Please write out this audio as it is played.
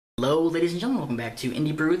Hello, ladies and gentlemen, welcome back to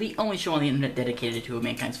Indie Brew, the only show on the internet dedicated to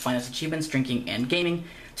mankind's finest achievements, drinking, and gaming.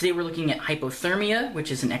 Today we're looking at Hypothermia,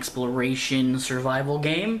 which is an exploration survival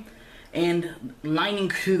game, and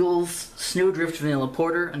Leinenkugel's Snowdift Vanilla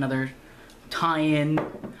Porter, another tie-in.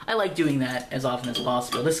 I like doing that as often as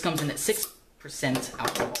possible. This comes in at 6%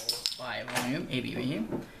 alcohol by volume, ABV.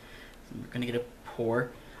 We're gonna get a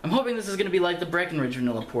pour. I'm hoping this is gonna be like the Breckenridge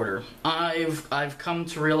Vanilla Porter. I've come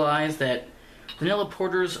to realize that vanilla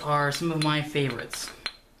porters are some of my favorites.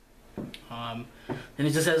 And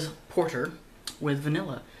it just says porter with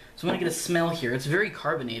vanilla. So I'm gonna get a smell here. It's very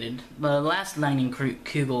carbonated. The last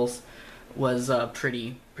Leinenkugels was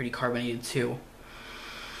pretty carbonated too.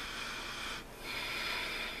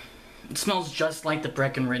 It smells just like the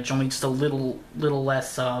Breckenridge, only just a little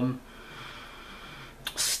less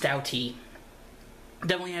stouty.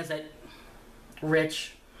 Definitely has that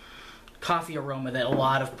rich coffee aroma that a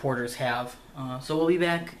lot of porters have. So we'll be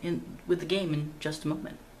back with the game in just a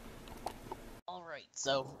moment. Alright,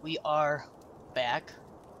 so we are back.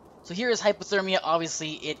 So here is Hypothermia.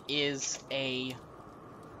 Obviously it is a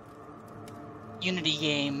Unity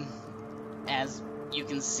game, as you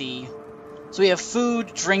can see. So we have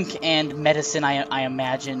food, drink, and medicine, I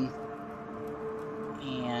imagine.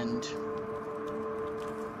 And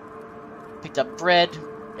picked up bread.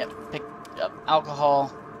 Yep, picked up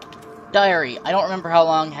alcohol. Diary. I don't remember how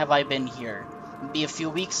long have I been here. Maybe a few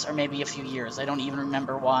weeks or maybe a few years. I don't even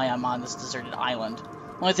remember why I'm on this deserted island.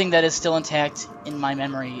 The only thing that is still intact in my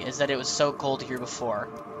memory is that it was so cold here before.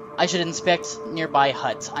 I should inspect nearby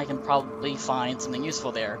hut. I can probably find something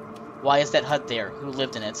useful there. Why is that hut there? Who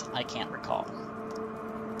lived in it? I can't recall.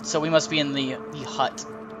 So we must be in the hut.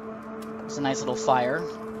 There's a nice little fire.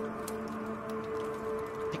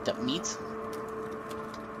 Picked up meat.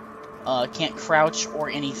 Can't crouch or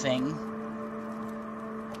anything.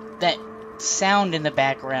 That sound in the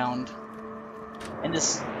background. And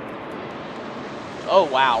this... Oh,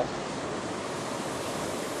 wow.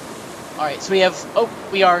 Alright, so we have... Oh,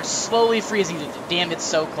 we are slowly freezing to death. Damn, it's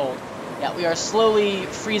so cold. Yeah, we are slowly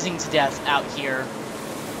freezing to death out here.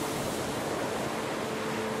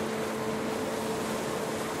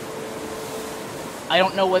 I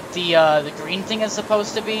don't know what the green thing is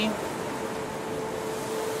supposed to be.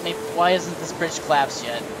 Maybe, why isn't this bridge collapsed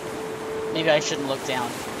yet? Maybe I shouldn't look down.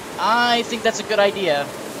 I think that's a good idea.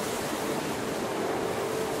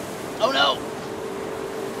 Oh no!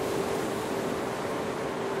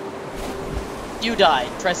 You died.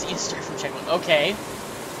 Press E to start from checkpoint. Okay.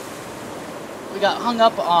 We got hung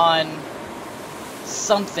up on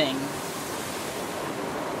something.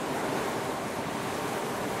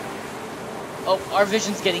 Oh, our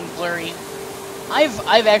vision's getting blurry.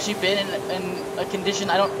 I've actually been in a condition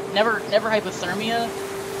never hypothermia,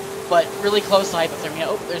 but really close to hypothermia.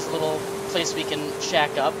 Oh, there's a little place we can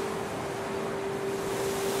shack up.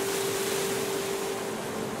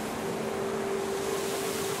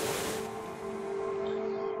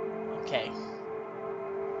 Okay.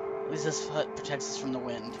 At least this hut protects us from the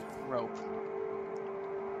wind. Rope.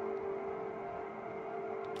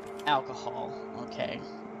 Alcohol. Okay.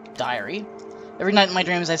 Diary. Every night in my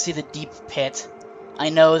dreams I see the deep pit. I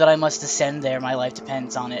know that I must descend there, my life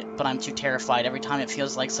depends on it, but I'm too terrified. Every time it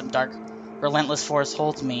feels like some dark, relentless force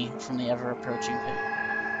holds me from the ever-approaching pit.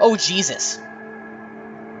 Oh, Jesus!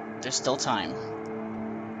 There's still time.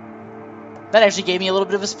 That actually gave me a little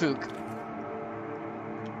bit of a spook.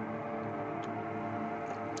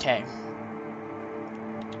 Okay.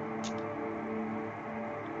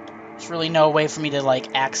 There's really no way for me to,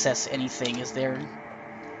 like, access anything, is there?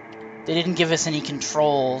 They didn't give us any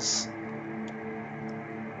controls.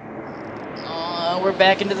 We're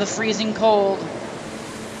back into the freezing cold.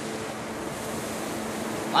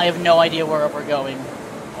 I have no idea where we're going,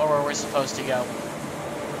 or where we're supposed to go.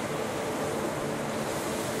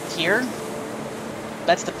 Here?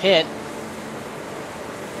 That's the pit.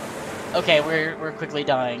 Okay, we're quickly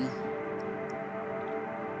dying.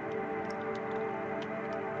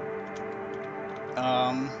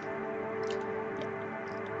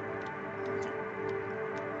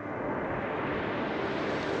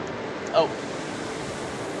 Oh.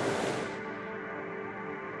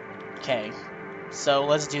 Okay, so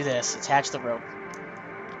let's do this. Attach the rope.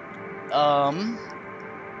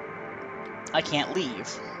 I can't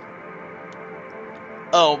leave.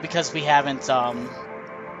 Oh, because we haven't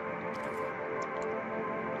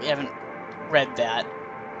read that.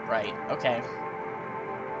 Right, okay.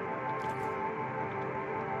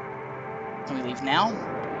 Can we leave now?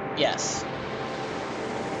 Yes.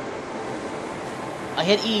 I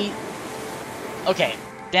hit E. Okay,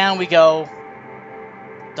 down we go.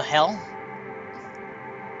 The hell?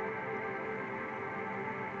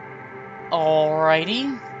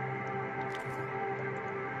 Alrighty.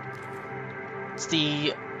 It's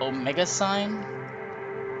the Omega sign.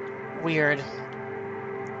 Weird.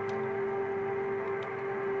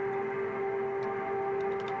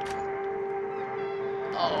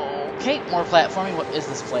 Okay, more platforming. What is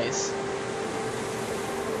this place?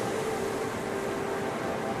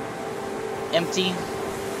 Empty.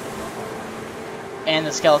 And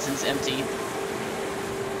the skeleton's empty.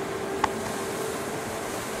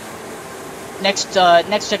 Next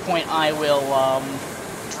checkpoint, I will,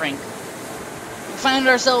 drink. We find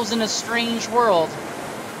ourselves in a strange world.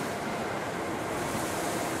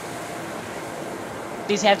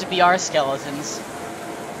 These have to be our skeletons.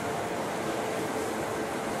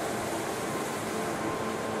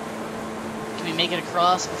 Can we make it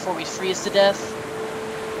across before we freeze to death?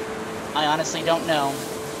 I honestly don't know.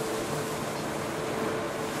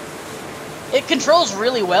 It controls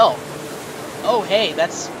really well. Oh, hey,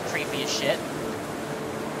 that's creepy as shit.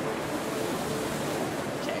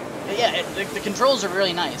 Okay. Yeah, the controls are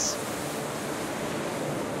really nice.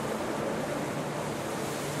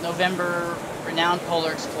 November, renowned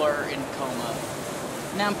polar explorer in coma.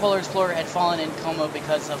 Renowned polar explorer had fallen in coma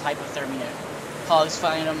because of hypothermia. Colleagues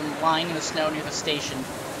find him lying in the snow near the station.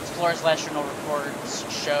 Explorers' last journal reports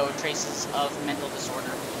show traces of mental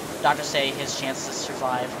disorder. Doctors say his chances to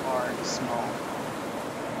survive are small.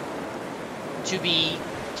 To be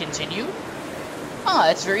continued? Ah,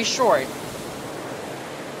 it's very short.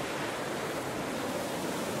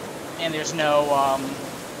 And there's no,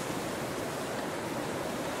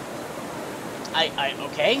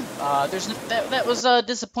 okay. That was,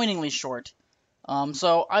 disappointingly short.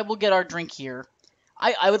 So I will get our drink here.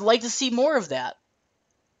 I would like to see more of that.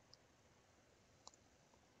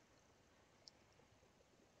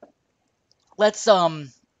 Let's,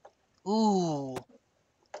 ooh,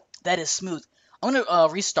 that is smooth. I'm gonna,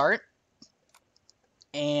 restart,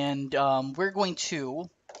 and, we're going to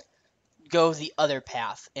go the other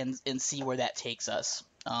path and see where that takes us.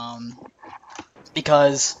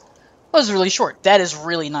 Because it was really short. That is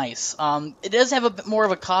really nice. It does have a bit more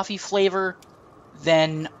of a coffee flavor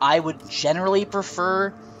than I would generally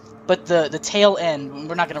prefer, but the tail end,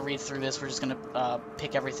 we're not going to read through this, we're just going to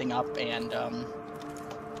pick everything up and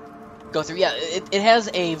go through. Yeah, it has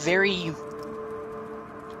a very...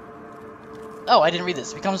 Oh, I didn't read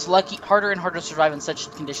this. It becomes harder and harder to survive in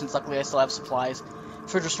such conditions. Luckily, I still have supplies.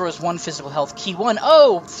 Food restores 1 physical health. Key 1.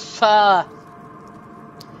 Oh!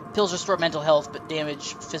 Pills restore mental health, but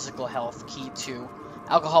damage physical health. Key 2.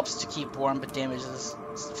 Alcohol helps to keep warm, but damages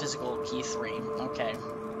physical. Key 3. Okay.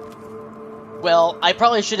 Well, I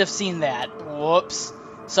probably should have seen that. Whoops.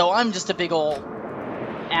 So I'm just a big ol'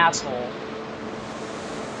 asshole.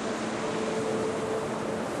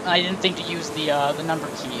 I didn't think to use the number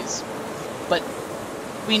keys. But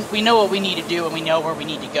we know what we need to do, and we know where we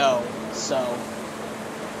need to go, so...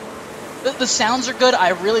 The sounds are good,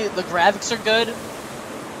 the graphics are good.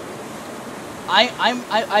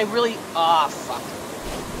 I really... Ah, fuck.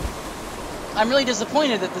 I'm really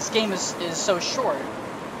disappointed that this game is so short.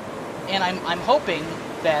 And I'm hoping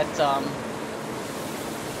that,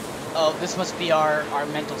 oh, this must be our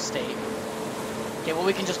mental state. Okay, well,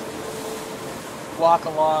 we can just walk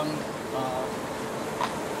along,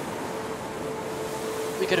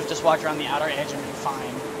 we could have just walked around the outer edge and been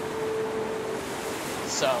fine.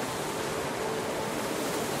 So.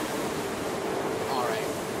 Alright.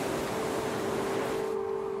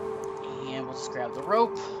 And we'll just grab the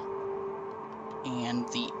rope. And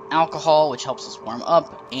the alcohol, which helps us warm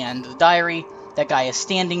up. And the diary. That guy is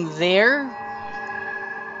standing there.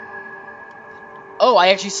 Oh, I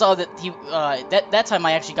actually saw that he, that time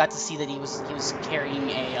I actually got to see that he was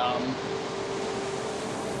carrying a,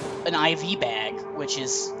 an IV bag, which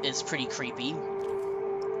is pretty creepy.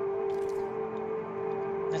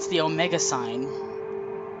 That's the Omega sign.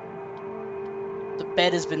 The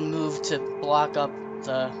bed has been moved to block up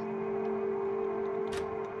the...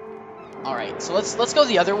 Alright, so let's go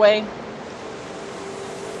the other way.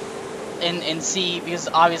 And see, because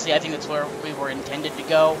obviously I think that's where we were intended to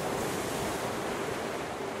go.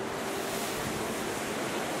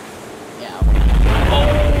 Yeah.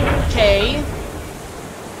 Okay.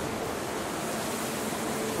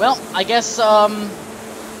 Well, I guess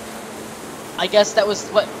that was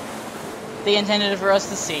what they intended for us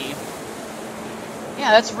to see.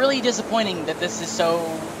 Yeah, that's really disappointing that this is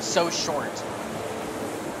so short.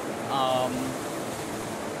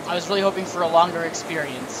 I was really hoping for a longer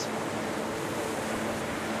experience.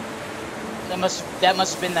 That must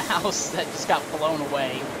have been the house that just got blown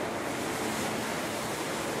away.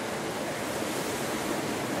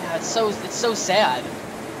 Yeah, it's so sad.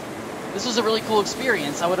 This was a really cool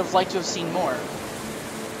experience. I would have liked to have seen more.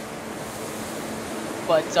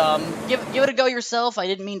 But give it a go yourself. I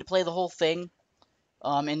didn't mean to play the whole thing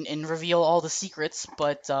and reveal all the secrets,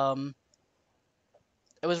 but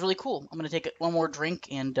it was really cool. I'm going to take one more drink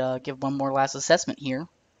and give one more last assessment here.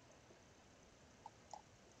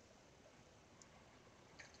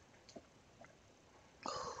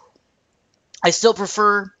 I still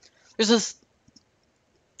prefer, there's this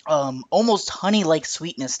almost honey-like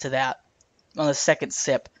sweetness to that on the second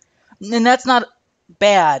sip. And that's not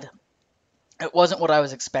bad. It wasn't what I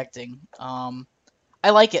was expecting. I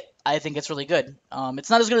like it. I think it's really good.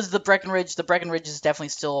 It's not as good as the Breckenridge. The Breckenridge is definitely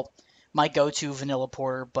still my go-to vanilla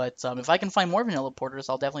porter, but if I can find more vanilla porters,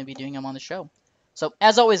 I'll definitely be doing them on the show. So,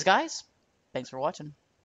 as always, guys, thanks for watching.